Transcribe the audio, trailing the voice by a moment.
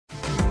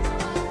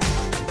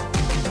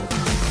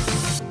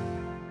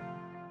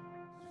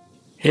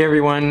Hey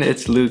everyone,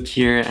 it's Luke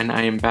here, and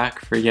I am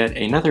back for yet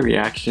another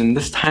reaction.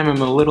 This time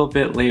I'm a little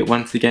bit late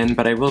once again,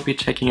 but I will be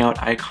checking out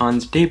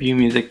iKON's debut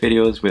music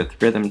videos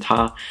with Rhythm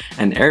Ta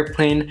and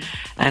Airplane,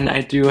 and I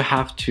do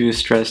have to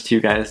stress to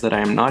you guys that I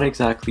am not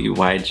exactly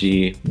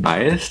YG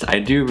biased. I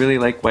do really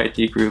like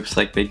YG groups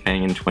like Big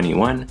Bang and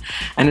 21,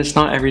 and it's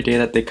not every day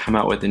that they come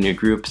out with a new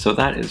group, so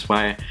that is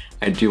why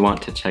I do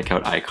want to check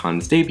out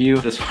iKON's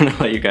debut. Just want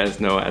to let you guys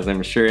know, as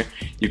I'm sure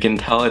you can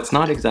tell, it's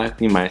not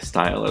exactly my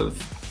style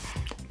of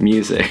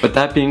music. But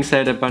that being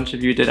said, a bunch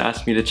of you did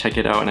ask me to check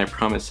it out, and I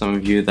promised some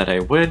of you that I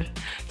would.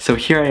 So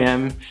here I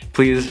am.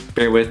 Please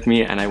bear with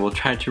me, and I will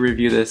try to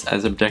review this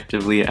as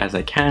objectively as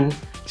I can.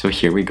 So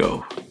here we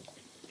go.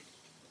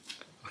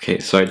 Okay,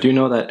 so I do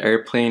know that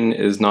Airplane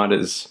is not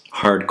as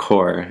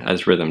hardcore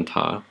as Rhythm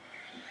Ta.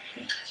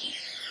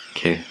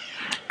 Okay,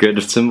 good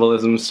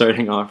symbolism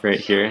starting off right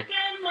here.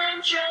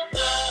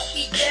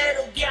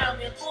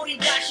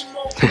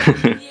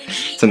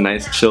 It's a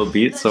nice chill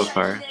beat so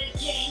far.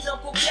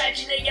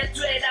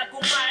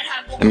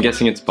 I'm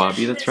guessing it's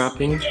Bobby that's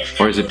rapping,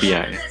 or is it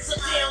B.I?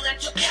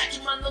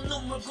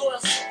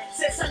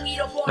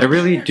 I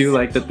really do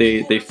like that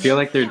they feel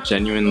like they're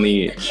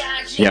genuinely,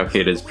 yeah,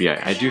 okay, it is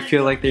B.I. I do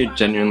feel like they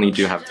genuinely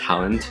do have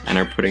talent and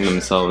are putting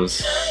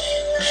themselves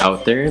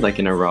out there, like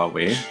in a raw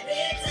way.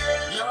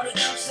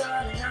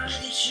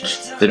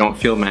 They don't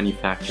feel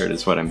manufactured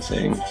is what I'm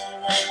saying.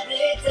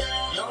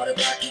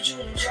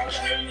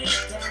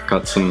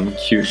 Got some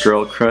cute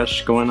girl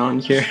crush going on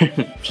here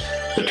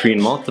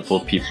between multiple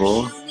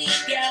people.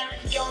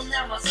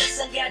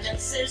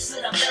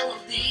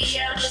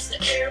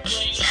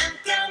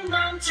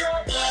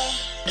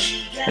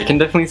 I can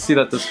definitely see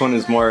that this one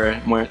is more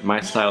my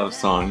style of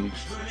song.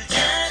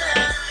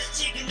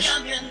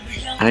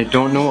 And I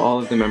don't know all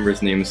of the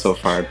members' names so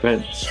far,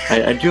 but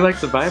I do like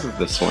the vibe of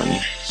this one.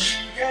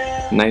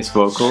 Nice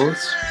vocals.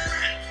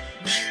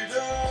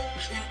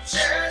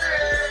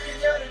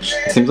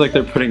 Seems like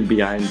they're putting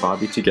B.I and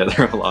Bobby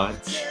together a lot.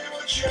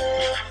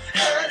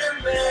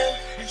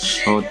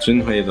 Oh,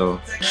 Junhui though.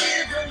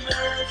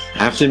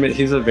 I have to admit,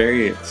 he's a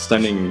very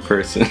stunning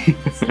person.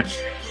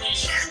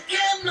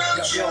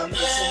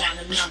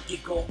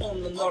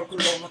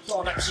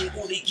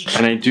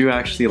 And I do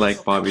actually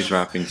like Bobby's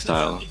rapping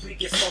style.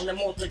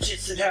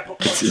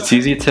 It's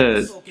easy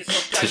to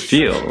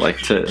feel, like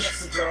to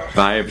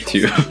vibe to.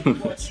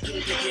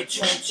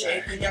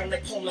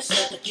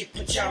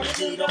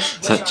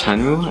 Is that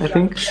Chanwoo, I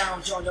think?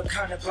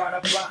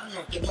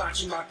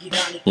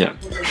 Yeah.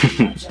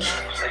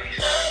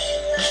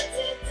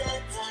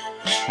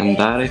 And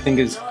that I think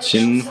is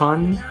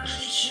Jinhwan.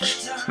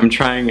 I'm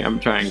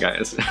trying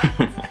guys.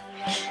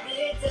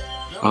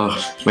 Oh,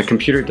 my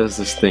computer does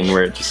this thing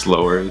where it just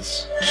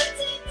lowers.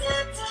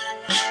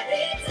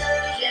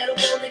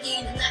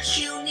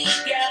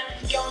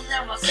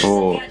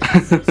 Oh,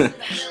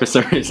 for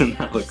some reason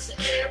that looks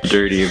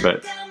dirty,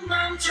 but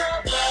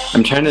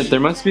I'm trying to,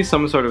 there must be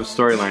some sort of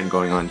storyline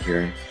going on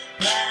here.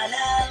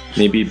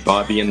 Maybe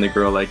Bobby and the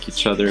girl like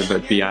each other,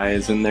 but B.I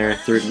is in there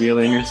third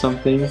wheeling or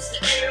something.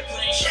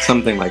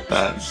 Something like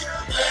that.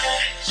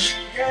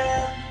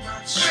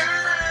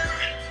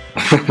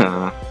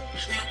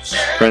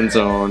 Friend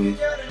zone.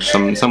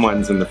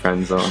 Someone's in the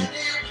friend zone.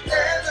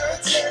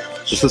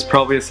 This is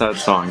probably a sad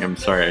song. I'm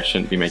sorry, I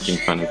shouldn't be making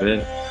fun of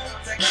it.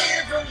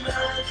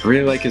 I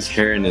really like his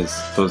hair and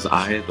those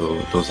eyes.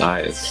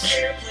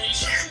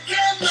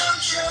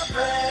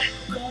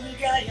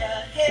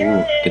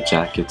 Ooh, the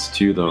jackets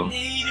too though.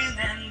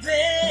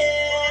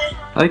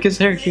 I like his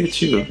hair here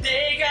too.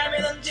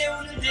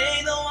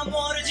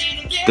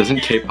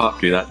 Doesn't K-pop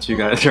do that to you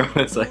guys? You're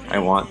always like, I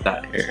want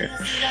that hair.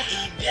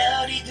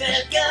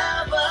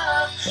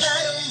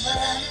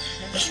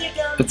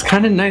 It's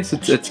kind of nice,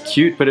 it's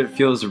cute, but it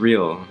feels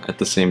real at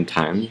the same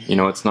time. You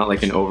know, it's not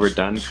like an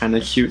overdone kind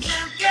of cute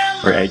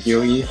or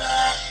aegyo-y.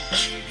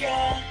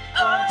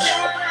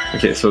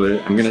 Okay, so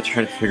I'm gonna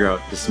try to figure out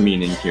this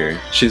meaning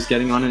here. She's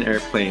getting on an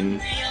airplane,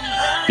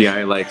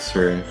 B.I likes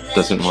her,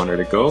 doesn't want her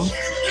to go,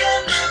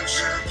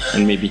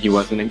 and maybe he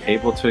wasn't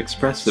able to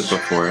express it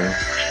before.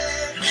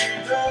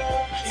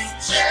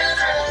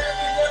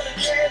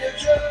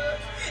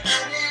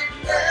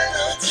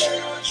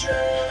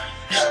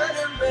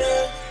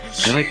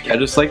 I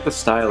just like the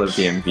style of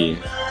the MV,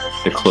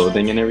 the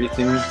clothing and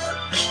everything.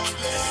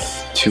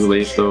 Too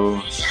late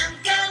though.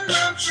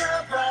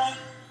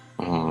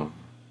 Oh.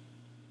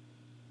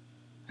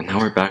 And now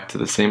we're back to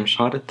the same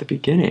shot at the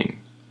beginning.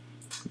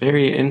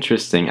 Very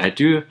interesting. I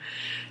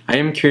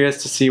am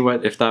curious to see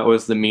if that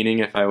was the meaning,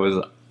 if I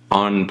was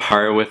on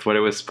par with what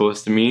it was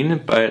supposed to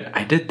mean, but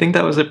I did think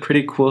that was a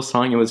pretty cool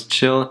song. It was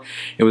chill,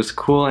 it was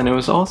cool, and it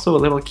was also a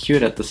little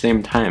cute at the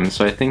same time,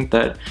 so I think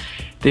that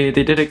they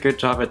did a good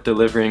job at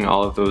delivering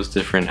all of those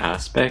different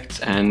aspects,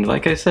 and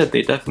like I said,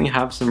 they definitely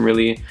have some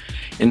really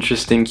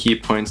interesting key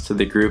points to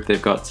the group. They've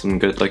got some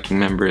good looking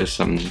members,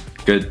 some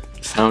good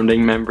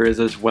sounding members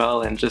as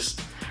well, and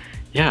just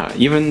yeah,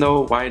 even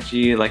though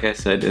YG, like I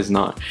said,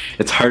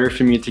 it's harder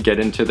for me to get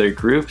into their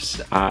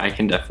groups, I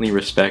can definitely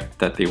respect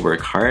that they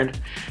work hard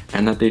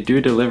and that they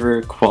do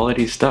deliver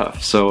quality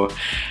stuff. So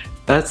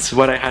that's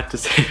what I had to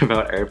say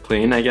about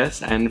Airplane, I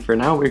guess, and for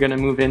now we're gonna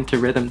move into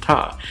Rhythm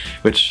Ta,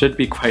 which should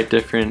be quite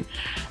different.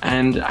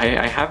 And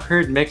I have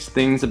heard mixed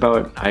things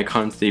about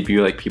iKON's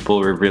debut, like people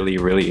were really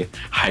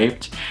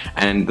hyped,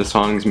 and the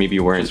songs maybe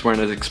weren't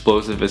as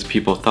explosive as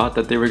people thought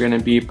that they were gonna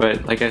be,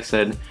 but like I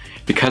said,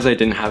 because I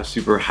didn't have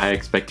super high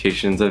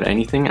expectations of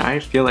anything, I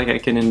feel like I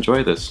can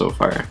enjoy this so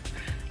far.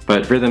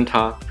 But Rhythm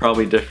Ta,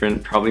 probably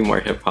different, probably more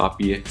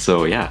hip-hoppy,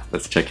 so yeah,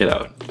 let's check it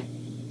out.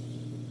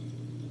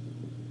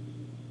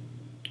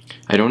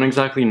 I don't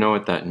exactly know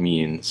what that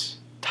means.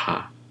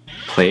 Ta.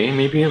 Play,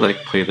 maybe?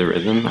 Like play the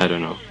rhythm? I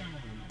don't know.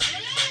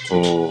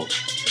 Oh.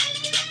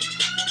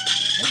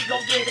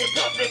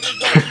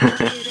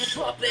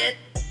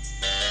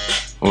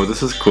 Oh,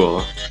 this is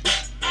cool.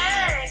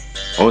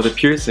 Oh, the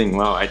piercing.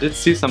 Wow, I did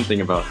see something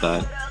about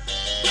that.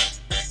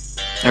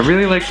 I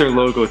really like their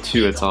logo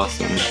too, it's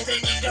awesome.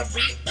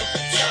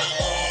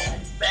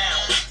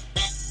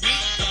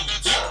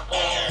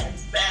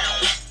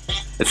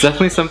 It's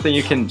definitely something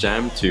you can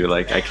jam to,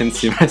 like I can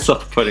see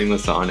myself putting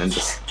this on and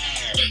just...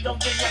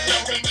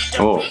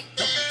 Oh.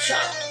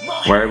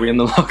 Why are we in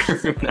the locker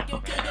room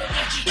now?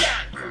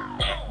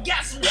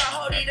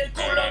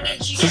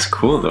 This is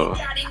cool though.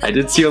 I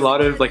did see a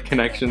lot of like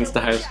connections to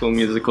High School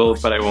Musical,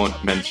 but I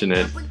won't mention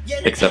it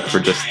except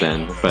for just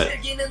then. But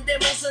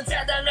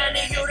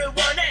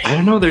I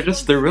don't know,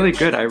 they're really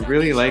good. I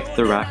really like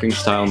the rapping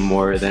style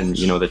more than,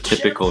 you know, the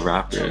typical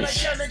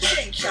rappers.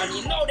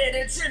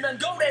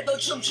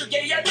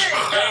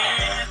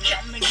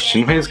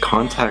 Shinhwae's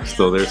contacts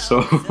though, they're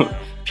so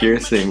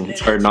piercing,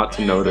 it's hard not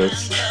to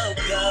notice.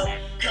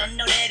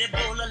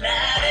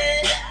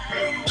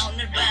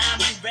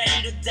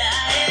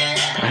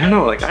 I don't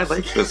know, like I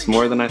like this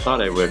more than I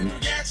thought I would.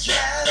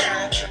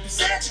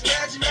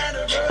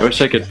 I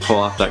wish I could pull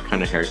off that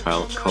kind of hair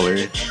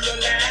color.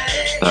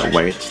 That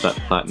white, that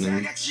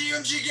platinum.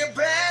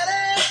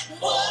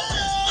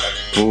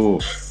 Ooh.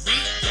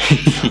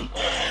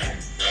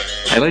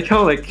 I like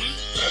how like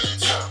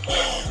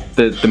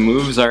the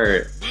moves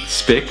are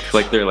spick,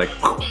 like they're like,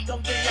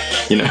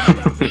 you know.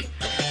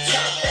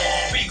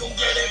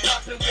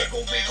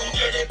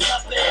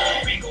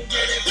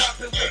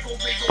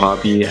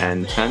 Bobby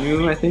and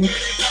Tanu, I think.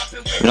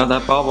 Not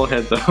that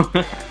bobblehead though.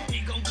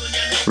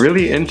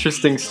 Really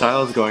interesting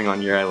styles going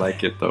on here. I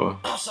like it though.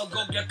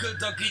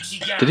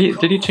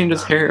 Did he change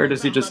his hair, or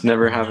does he just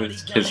never have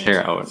his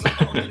hair out?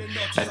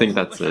 I think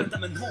that's it.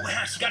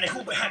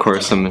 Of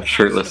course, some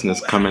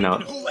shirtlessness coming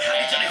out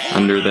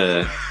under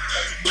the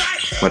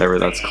whatever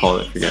that's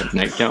called. I forget.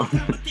 Nightgown.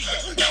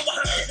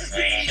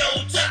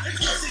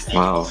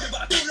 Wow,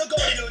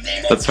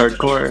 that's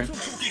hardcore.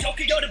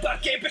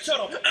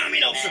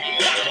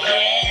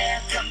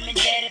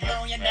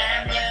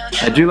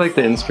 I do like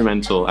the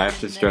instrumental, I have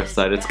to stress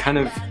that. It's kind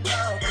of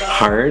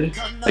hard,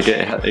 like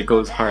it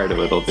goes hard a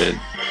little bit.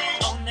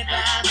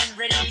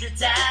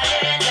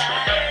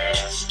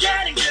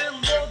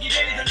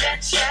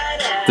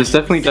 This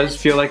definitely does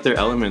feel like their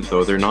element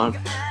though,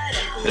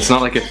 it's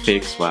not like a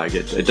fake swag,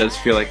 it does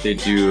feel like they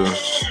do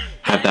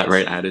have that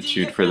right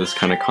attitude for this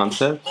kind of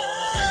concept.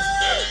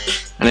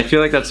 And I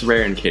feel like that's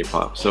rare in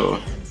K-pop, so...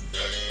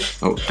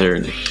 Oh,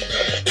 there.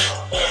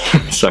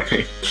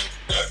 Sorry.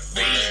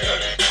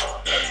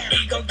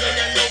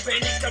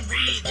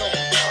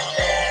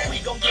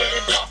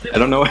 I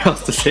don't know what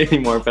else to say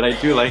anymore, but I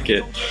do like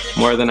it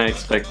more than I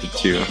expected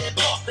to.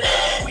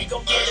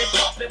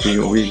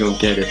 We gon'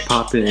 get it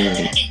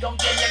poppin'.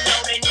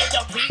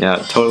 Yeah,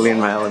 totally in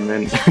my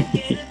element.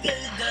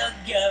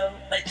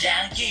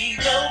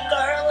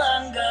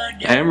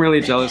 I am really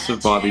jealous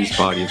of Bobby's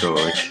body though.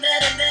 Like,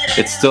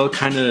 it's still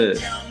kind of,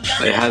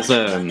 it has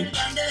a,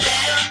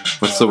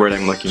 what's the word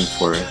I'm looking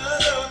for?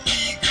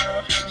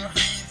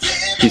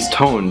 He's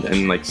toned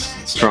and like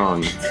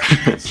strong.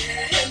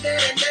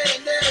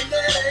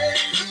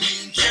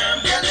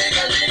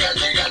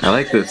 I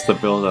like this, the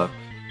build up.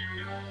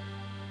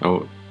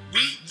 Oh.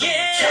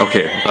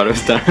 Okay, I thought it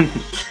was done.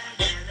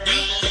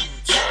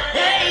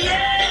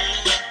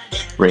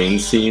 Rain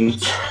scene.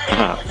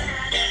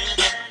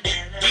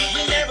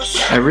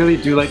 I really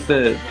do like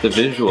the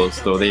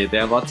visuals though. They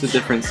have lots of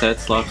different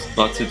sets,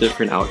 lots of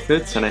different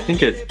outfits, and I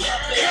think it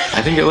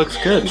looks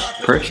good,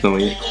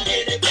 personally.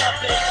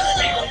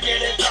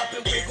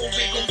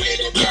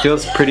 It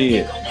feels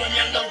pretty,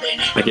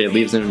 like it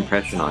leaves an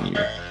impression on you,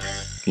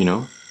 you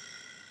know?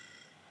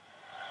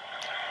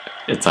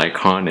 It's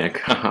iconic.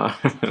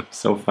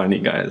 So funny,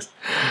 guys.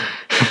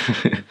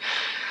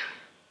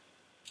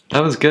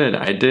 That was good.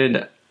 I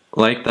did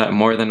like that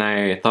more than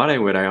I thought I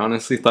would. I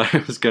honestly thought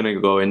I was gonna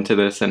go into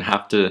this and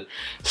have to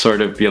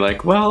sort of be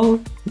like,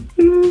 well,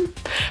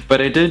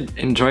 but I did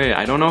enjoy it.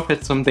 I don't know if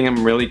it's something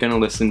I'm really gonna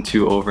listen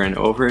to over and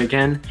over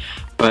again,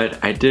 but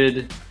I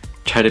did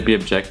try to be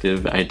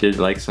objective. I did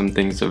like some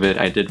things of it.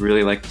 I did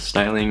really like the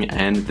styling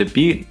and the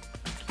beat.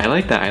 I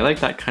like that. I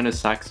like that kind of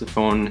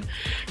saxophone,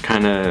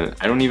 I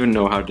don't even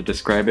know how to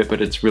describe it,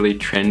 but it's really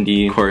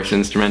trendy, chorus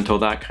instrumental,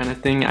 that kind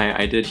of thing.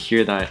 I did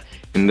hear that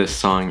in this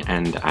song,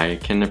 and I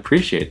can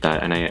appreciate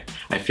that, and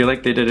I feel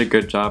like they did a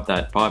good job.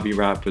 That Bobby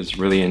rap was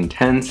really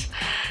intense,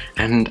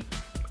 and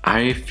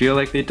I feel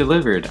like they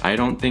delivered. I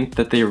don't think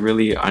that they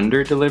really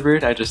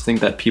under-delivered. I just think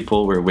that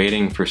people were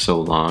waiting for so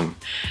long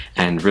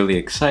and really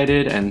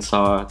excited and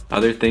saw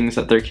other things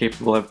that they're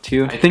capable of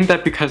too. I think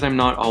that because I'm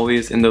not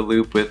always in the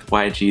loop with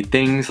YG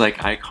things like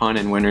iKON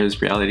and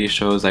Winners reality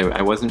shows,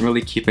 I wasn't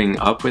really keeping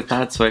up with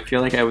that, so I feel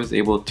like I was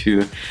able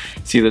to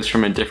see this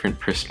from a different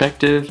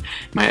perspective.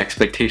 My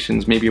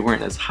expectations maybe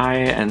weren't as high,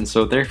 and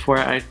so therefore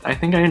I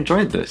think I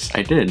enjoyed this.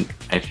 I did.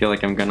 I feel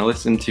like I'm gonna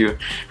listen to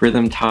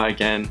Rhythm Ta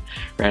again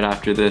right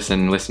after this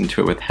and listen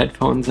to it with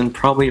headphones and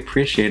probably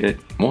appreciate it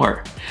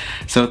more.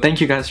 So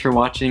thank you guys for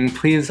watching.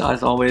 Please,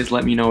 as always,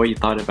 let me know what you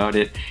thought about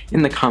it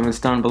in the comments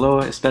down below,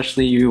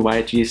 especially you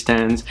YG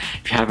stans.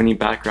 If you have any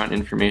background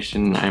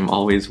information, I'm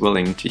always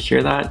willing to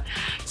hear that.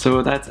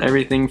 So that's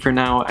everything for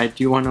now. I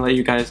do want to let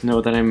you guys know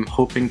that I'm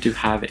hoping to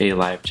have a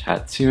live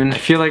chat soon. I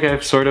feel like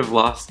I've sort of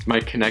lost my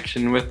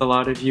connection with a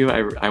lot of you.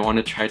 I want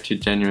to try to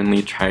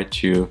genuinely try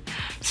to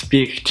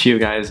speak to you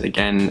guys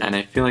again, and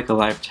I feel like a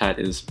live chat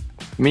is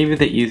maybe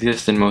the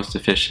easiest and most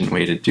efficient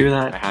way to do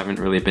that. I haven't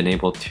really been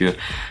able to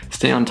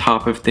stay on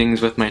top of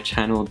things with my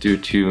channel due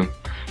to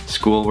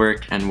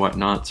schoolwork and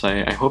whatnot, so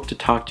I hope to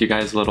talk to you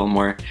guys a little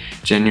more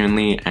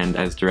genuinely and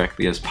as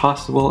directly as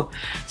possible.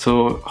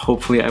 So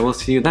hopefully I will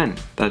see you then.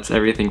 That's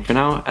everything for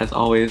now. As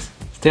always,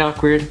 stay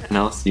awkward, and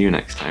I'll see you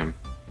next time.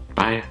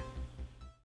 Bye!